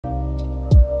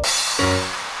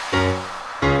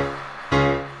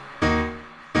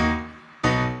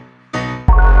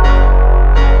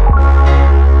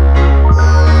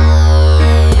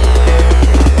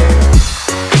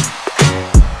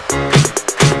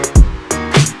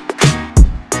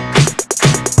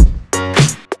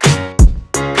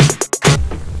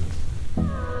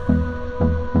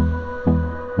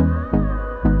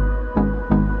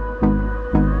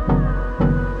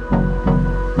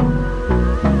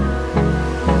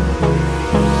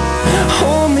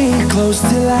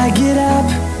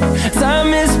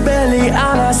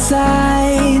my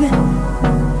side.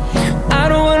 I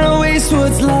don't wanna waste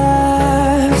what's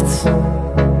left.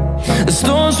 The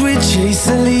storms we chase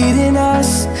are leading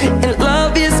us, and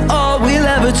love is all we'll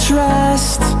ever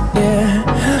trust. Yeah,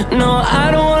 no, I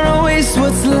don't wanna waste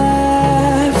what's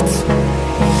left.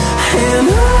 And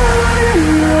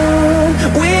on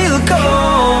we'll go,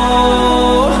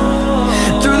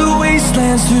 through the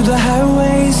wastelands, through the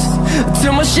highways,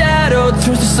 till my shadow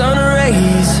turns to sun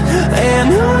rays. And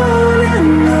on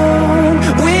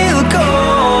we'll go,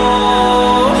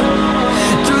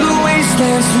 through the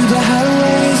wastelands, through the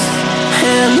highways,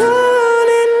 and on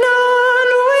we'll go.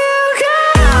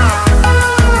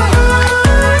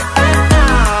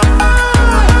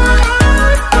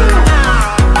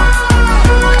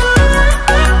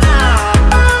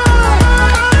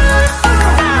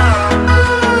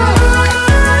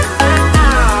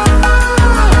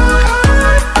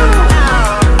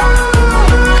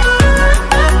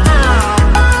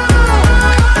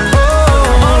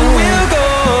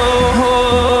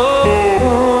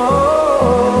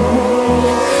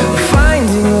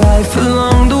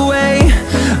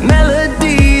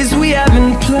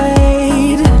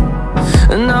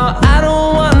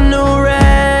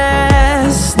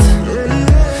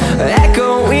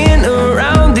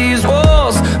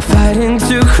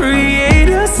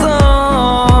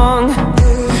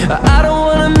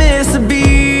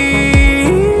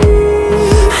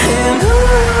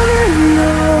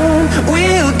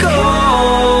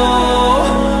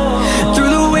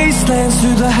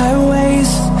 Through the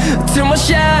highways, till my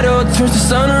shadow turns to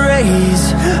sun rays.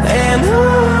 And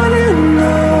on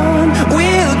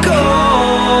we'll go,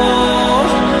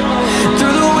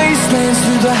 through the wastelands,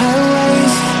 through the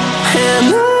highways,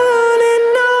 and on.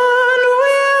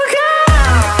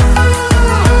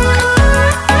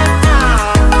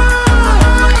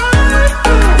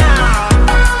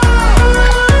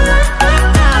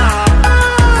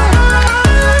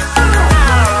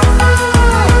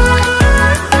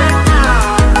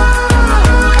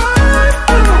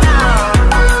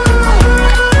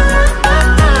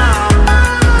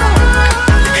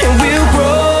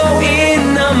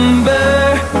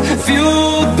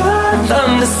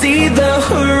 See the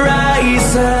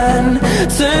horizon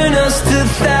turn us to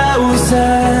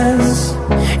thousands,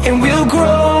 and we'll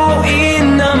grow in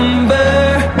number,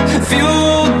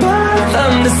 fueled by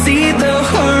them. To see the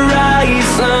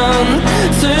horizon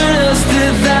turn us to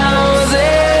thousands,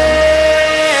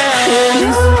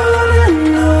 and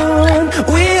on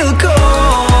we'll go,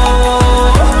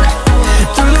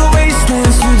 through the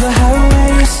wastelands, through the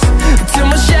highways, till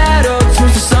my shadow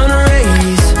turns to sun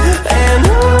rays. And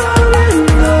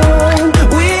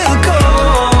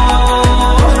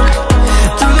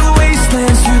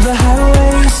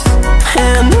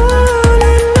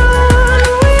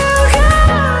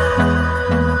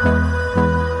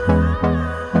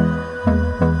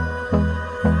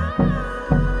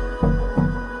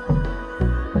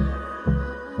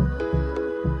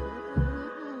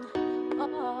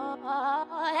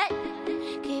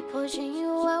pushing you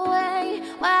away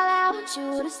while I want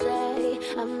you to stay.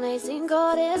 Amazing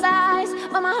gold is eyes,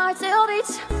 but my heart still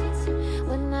beats.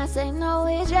 When I say no,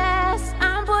 it's yes.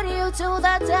 I'm putting you to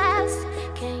the test.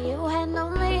 Can you handle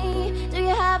me? Do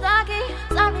you have the key?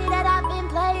 Sorry that I've been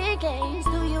playing games.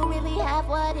 Do you really have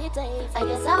what it takes? I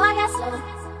guess so, I guess so.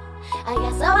 I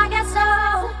guess so, I guess so.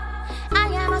 I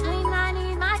am a queen, I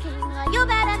need my king. Are you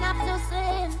bad enough to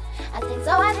sin? I think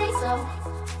so, I think so.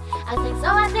 I think so,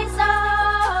 I think so.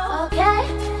 Okay,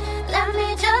 let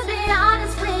me just be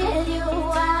honest with you. I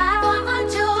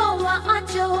want you, want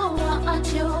you, want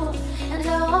you. And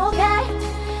okay,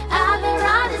 I've been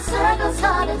running circles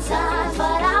all the time,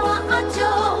 but I want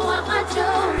you, want you,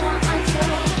 want you.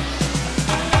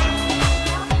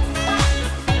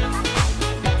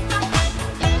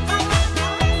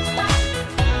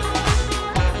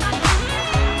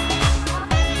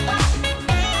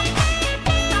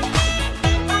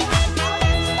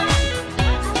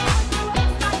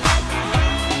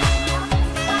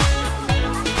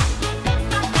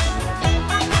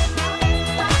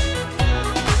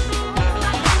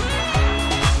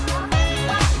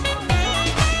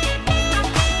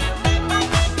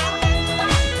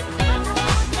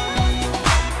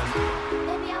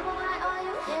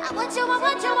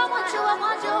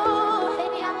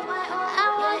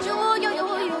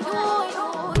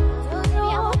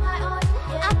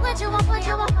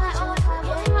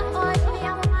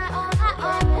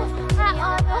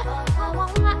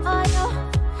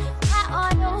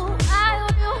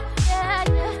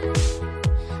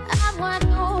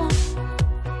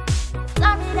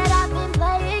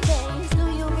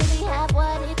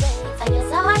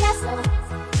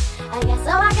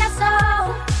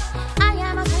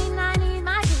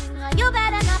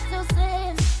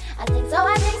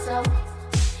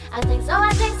 So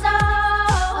I chase